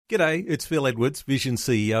G'day, it's Phil Edwards, Vision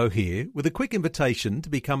CEO here, with a quick invitation to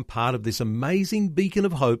become part of this amazing beacon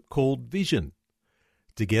of hope called Vision.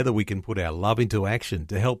 Together we can put our love into action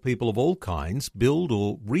to help people of all kinds build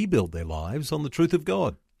or rebuild their lives on the truth of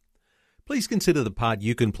God. Please consider the part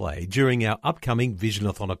you can play during our upcoming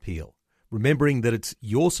Visionathon appeal, remembering that it's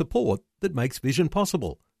your support that makes Vision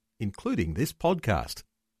possible, including this podcast.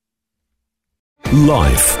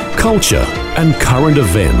 Life, culture, and current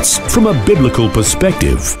events from a biblical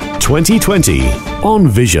perspective. 2020 on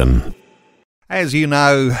Vision. As you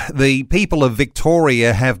know, the people of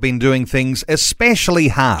Victoria have been doing things especially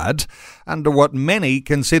hard under what many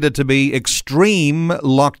consider to be extreme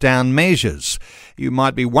lockdown measures. You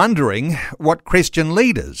might be wondering what Christian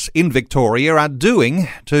leaders in Victoria are doing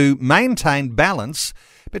to maintain balance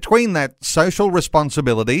between that social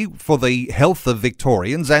responsibility for the health of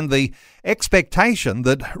Victorians and the expectation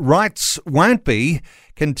that rights won't be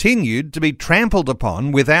continued to be trampled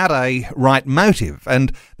upon without a right motive,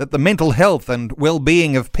 and that the mental health and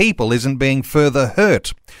well-being of people isn't being further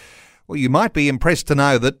hurt. Well, you might be impressed to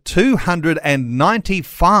know that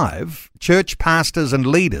 295 church pastors and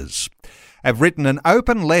leaders have written an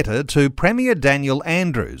open letter to Premier Daniel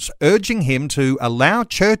Andrews, urging him to allow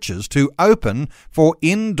churches to open for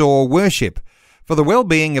indoor worship for the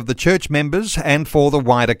well-being of the church members and for the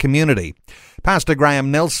wider community. Pastor Graham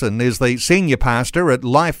Nelson is the senior pastor at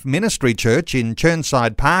Life Ministry Church in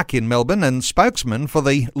Chirnside Park in Melbourne and spokesman for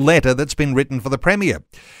the letter that's been written for the Premier.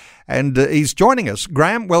 And he's joining us.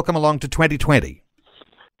 Graham, welcome along to 2020.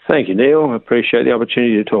 Thank you, Neil. I appreciate the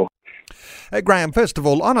opportunity to talk. Graham, first of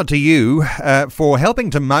all, honour to you for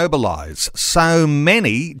helping to mobilise so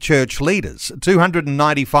many church leaders.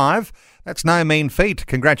 295, that's no mean feat.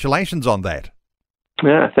 Congratulations on that.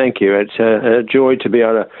 Yeah, thank you. It's a joy to be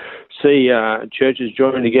able to see churches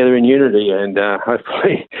join together in unity, and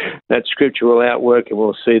hopefully that scripture will outwork and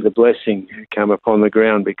we'll see the blessing come upon the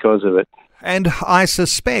ground because of it. And I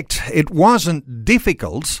suspect it wasn't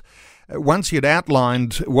difficult once you'd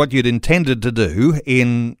outlined what you'd intended to do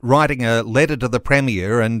in writing a letter to the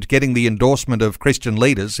Premier and getting the endorsement of Christian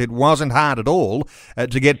leaders. It wasn't hard at all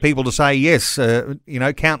to get people to say, yes,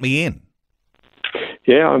 count me in.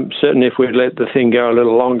 Yeah, I'm certain if we'd let the thing go a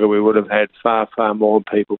little longer, we would have had far, far more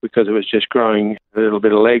people, because it was just growing a little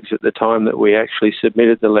bit of legs at the time that we actually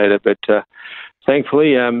submitted the letter. But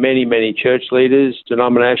thankfully, many church leaders,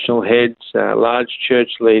 denominational heads, large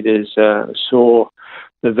church leaders saw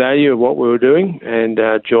the value of what we were doing and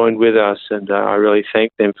joined with us, and I really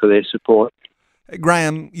thank them for their support.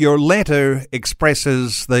 Graham, your letter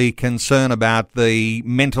expresses the concern about the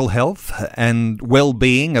mental health and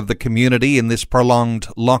well-being of the community in this prolonged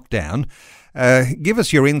lockdown. Give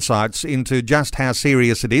us your insights into just how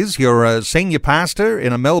serious it is. You're a senior pastor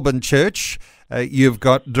in a Melbourne church. You've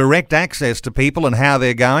got direct access to people and how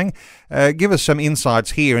they're going. Give us some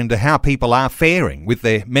insights here into how people are faring with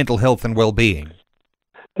their mental health and well-being.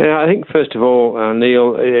 Yeah, I think, first of all,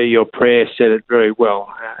 Neil, your prayer said it very well.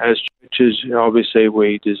 As churches, obviously,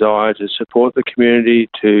 we desire to support the community,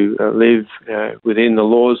 to live within the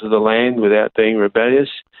laws of the land without being rebellious.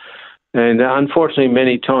 And unfortunately,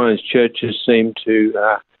 many times churches seem to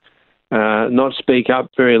not speak up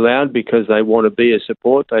very loud because they want to be a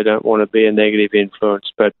support. They don't want to be a negative influence.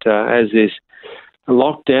 But as this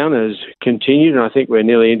lockdown has continued, and I think we're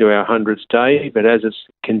nearly into our 100th day, but as it's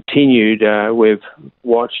continued, we've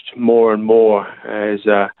watched more and more as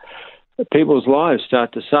people's lives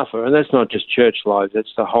start to suffer. And that's not just church lives,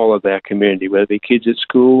 that's the whole of our community, whether it be kids at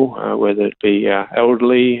school, whether it be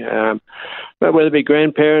elderly, but whether it be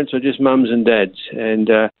grandparents or just mums and dads. And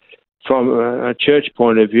from a church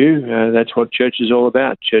point of view, that's what church is all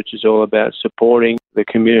about. Church is all about supporting the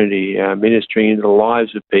community, ministering into the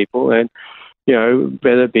lives of people, and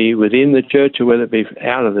whether it be within the church or whether it be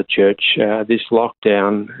out of the church, this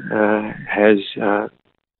lockdown has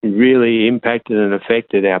really impacted and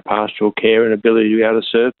affected our pastoral care and ability to be able to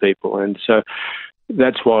serve people. And so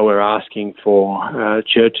that's why we're asking for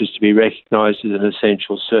churches to be recognised as an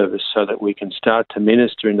essential service, so that we can start to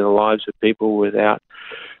minister into the lives of people without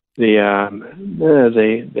the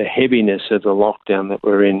heaviness of the lockdown that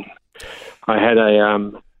we're in. I had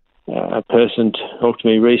a person talk to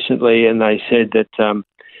me recently, and they said that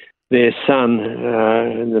their son,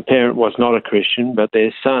 and the parent was not a Christian, but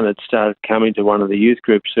their son had started coming to one of the youth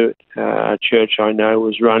groups that a church I know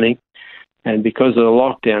was running, and because of the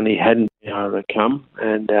lockdown he hadn't been able to come,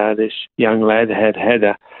 and this young lad had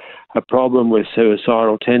a problem with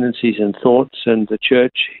suicidal tendencies and thoughts, and the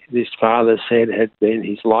church, this father said, had been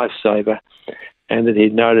his lifesaver, and that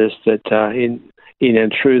he'd noticed that in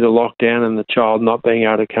and through the lockdown and the child not being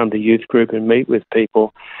able to come to youth group and meet with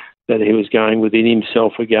people, that he was going within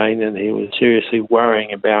himself again, and he was seriously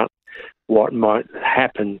worrying about what might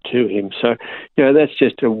happen to him. So, that's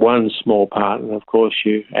just one small part. And of course,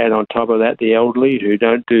 you add on top of that the elderly who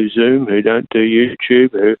don't do Zoom, who don't do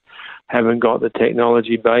YouTube, who haven't got the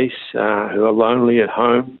technology base, who are lonely at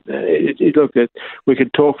home. We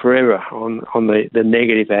could talk forever on the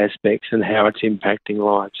negative aspects and how it's impacting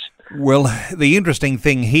lives. Well, the interesting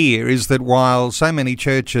thing here is that while so many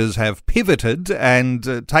churches have pivoted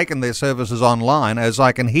and taken their services online, as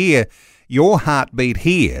I can hear your heartbeat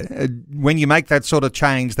here, when you make that sort of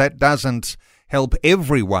change, that doesn't help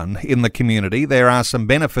everyone in the community. There are some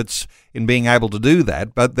benefits in being able to do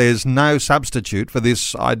that, but there's no substitute for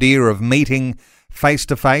this idea of meeting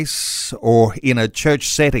face-to-face or in a church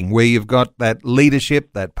setting where you've got that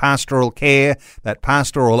leadership, that pastoral care, that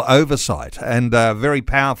pastoral oversight, and a very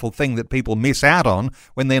powerful thing that people miss out on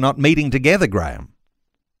when they're not meeting together, Graham.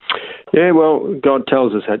 Yeah, well, God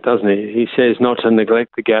tells us that, doesn't he? He says not to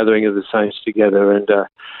neglect the gathering of the saints together, and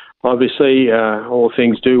obviously all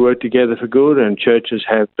things do work together for good, and churches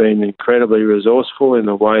have been incredibly resourceful in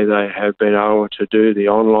the way they have been able to do the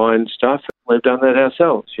online stuff. We've done that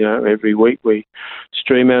ourselves. Every week we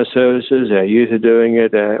stream our services, our youth are doing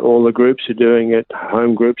it, all the groups are doing it,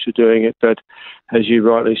 home groups are doing it, but as you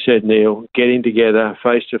rightly said, Neil, getting together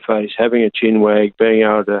face-to-face, having a chin wag, being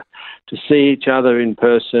able to see each other in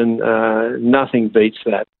person, nothing beats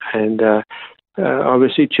that. And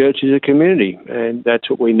obviously church is a community, and that's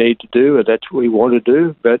what we need to do, and that's what we want to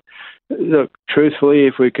do. But look, truthfully,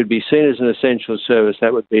 if we could be seen as an essential service,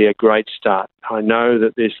 that would be a great start. I know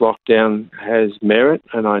that this lockdown has merit,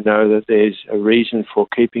 and I know that there's a reason for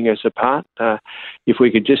keeping us apart. If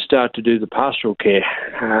we could just start to do the pastoral care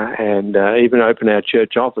and even open our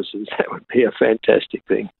church offices, that would be a fantastic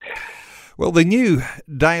thing. Well, the new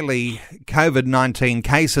daily COVID-19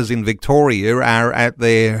 cases in Victoria are at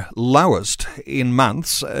their lowest in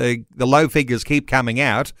months. The low figures keep coming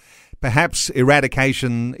out. Perhaps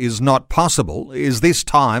eradication is not possible. Is this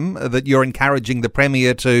time that you're encouraging the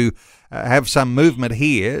Premier to have some movement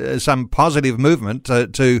here, some positive movement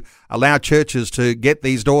to allow churches to get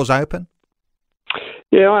these doors open?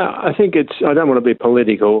 Yeah, I think I don't want to be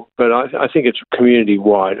political, but I think it's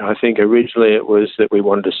community-wide. I think originally it was that we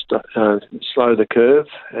wanted to slow the curve,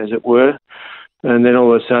 as it were, and then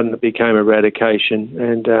all of a sudden it became eradication.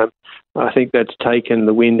 And I think that's taken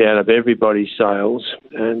the wind out of everybody's sails.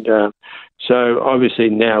 And so obviously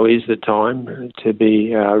now is the time to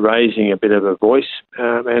be raising a bit of a voice,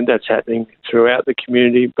 and that's happening throughout the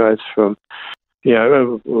community, both from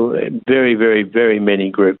very, very, very many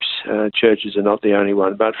groups. Churches are not the only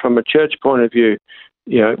one. But from a church point of view,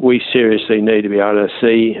 we seriously need to be able to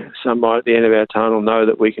see some light at the end of our tunnel, know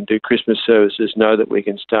that we can do Christmas services, know that we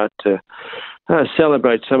can start to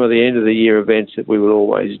celebrate some of the end-of-the-year events that we will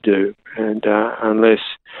always do. And unless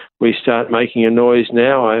we start making a noise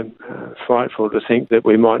now, I'm frightful to think that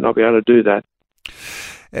we might not be able to do that.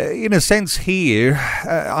 In a sense here,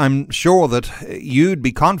 I'm sure that you'd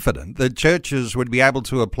be confident that churches would be able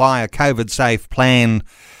to apply a COVID-safe plan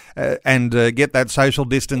and get that social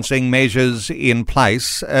distancing measures in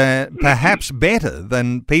place, perhaps better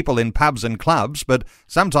than people in pubs and clubs, but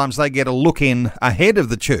sometimes they get a look in ahead of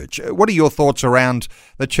the church. What are your thoughts around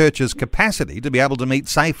the church's capacity to be able to meet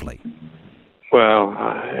safely? Well,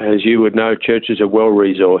 as you would know, churches are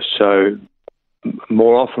well-resourced, so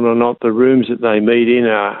more often than not, the rooms that they meet in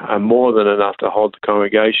are more than enough to hold the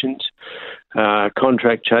congregations.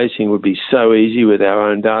 Contract chasing would be so easy with our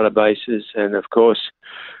own databases, and of course,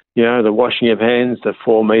 the washing of hands, the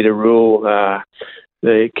 4-metre rule,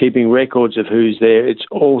 the keeping records of who's there. It's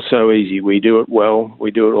all so easy. We do it well. We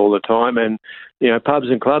do it all the time. And, pubs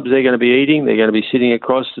and clubs, they're going to be eating. They're going to be sitting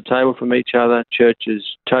across the table from each other. Church is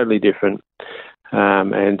totally different.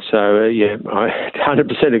 And so, I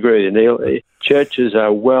 100% agree with you, Neil. Churches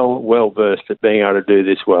are well versed at being able to do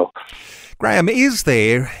this well. Graham, is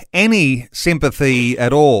there any sympathy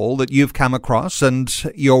at all that you've come across,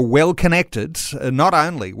 and you're well connected, not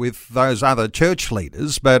only with those other church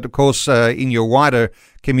leaders, but of course in your wider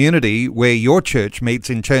community where your church meets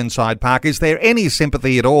in Chirnside Park, is there any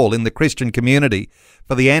sympathy at all in the Christian community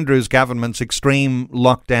for the Andrews government's extreme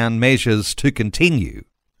lockdown measures to continue?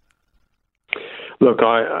 Look,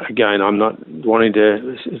 I'm not wanting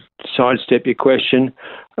to sidestep your question.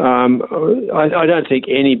 I don't think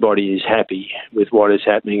anybody is happy with what is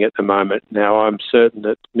happening at the moment. Now, I'm certain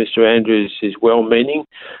that Mr. Andrews is well-meaning.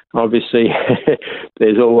 Obviously,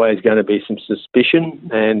 there's always going to be some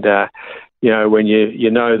suspicion, and when you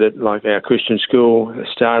know that, like, our Christian school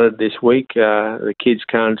started this week, the kids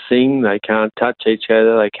can't sing, they can't touch each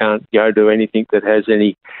other, they can't go to anything that has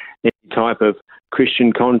any type of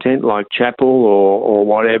Christian content like chapel or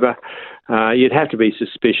whatever. You'd have to be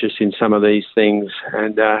suspicious in some of these things.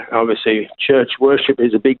 And obviously church worship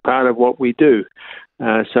is a big part of what we do.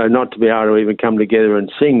 So not to be able to even come together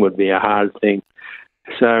and sing would be a hard thing.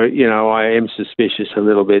 So, I am suspicious a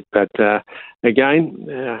little bit. But again,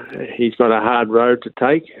 he's got a hard road to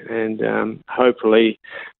take. And hopefully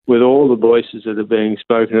with all the voices that are being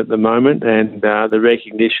spoken at the moment and the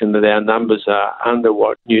recognition that our numbers are under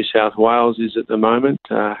what New South Wales is at the moment,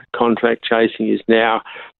 contract chasing is now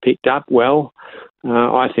picked up well,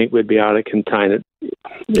 I think we'd be able to contain it.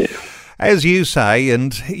 Yeah. As you say,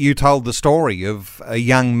 and you told the story of a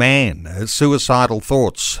young man, suicidal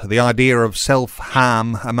thoughts, the idea of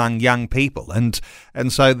self-harm among young people. And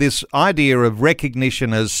so this idea of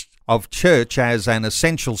recognition of church as an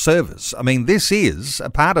essential service. I mean, this is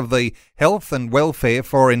a part of the health and welfare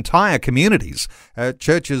for entire communities.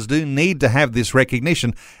 Churches do need to have this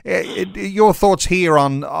recognition. Your thoughts here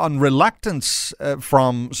on reluctance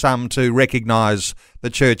from some to recognise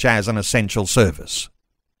the church as an essential service?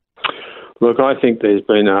 Look, I think there's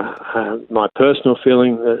been my personal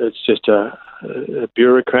feeling that it's just a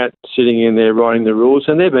bureaucrat sitting in there writing the rules,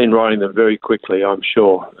 and they've been writing them very quickly, I'm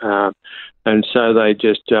sure. And so they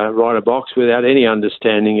just write a box without any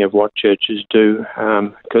understanding of what churches do,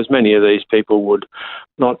 because many of these people would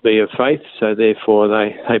not be of faith, so therefore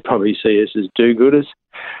they probably see us as do-gooders.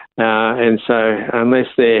 And so unless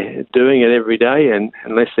they're doing it every day and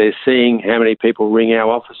unless they're seeing how many people ring our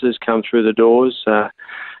offices, come through the doors,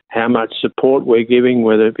 how much support we're giving,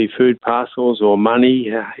 whether it be food parcels or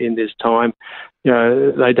money in this time,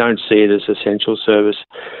 they don't see it as essential service.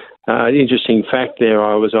 An interesting fact there,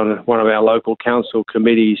 I was on one of our local council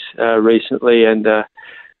committees recently, and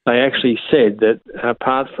they actually said that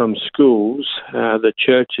apart from schools, the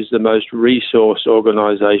church is the most resourced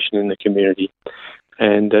organisation in the community.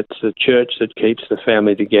 And it's the church that keeps the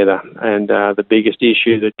family together. And the biggest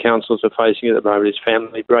issue that councils are facing at the moment is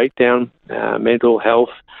family breakdown, mental health,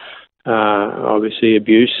 obviously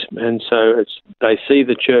abuse. And so they see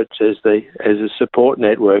the church as a support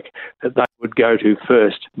network that they would go to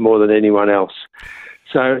first more than anyone else.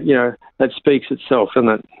 So, that speaks itself, doesn't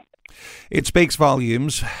it? It speaks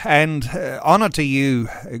volumes. And honour to you,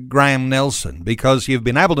 Graham Nelson, because you've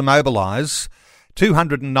been able to mobilise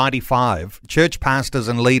 295 church pastors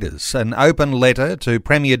and leaders, an open letter to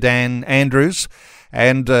Premier Dan Andrews.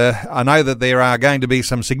 And I know that there are going to be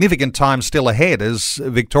some significant times still ahead as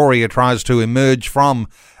Victoria tries to emerge from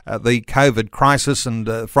the COVID crisis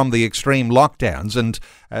and from the extreme lockdowns. And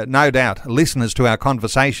no doubt listeners to our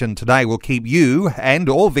conversation today will keep you and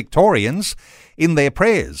all Victorians in their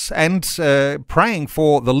prayers and praying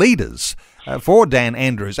for the leaders, for Dan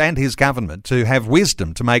Andrews and his government to have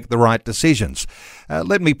wisdom to make the right decisions.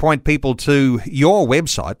 Let me point people to your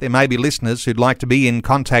website. There may be listeners who'd like to be in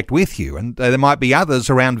contact with you, and there might be others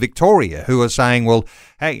around Victoria who are saying, well,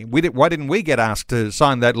 hey, why didn't we get asked to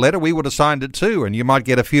sign that letter? We would have signed it too, and you might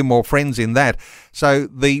get a few more friends in that. So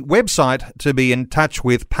the website to be in touch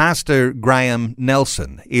with Pastor Graham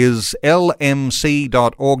Nelson is lmc.org.au.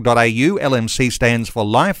 LMC stands for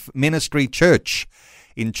Life Ministry Church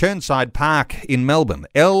in Chirnside Park in Melbourne,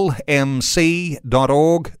 lmc.org.au.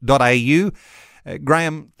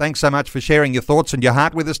 Graham, thanks so much for sharing your thoughts and your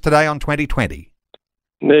heart with us today on 2020.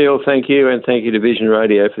 Neil, thank you, and thank you to Vision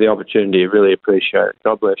Radio for the opportunity. I really appreciate it.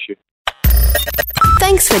 God bless you.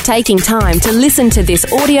 Thanks for taking time to listen to this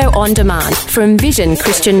audio on demand from Vision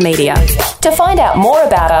Christian Media. To find out more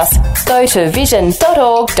about us, go to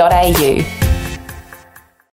vision.org.au.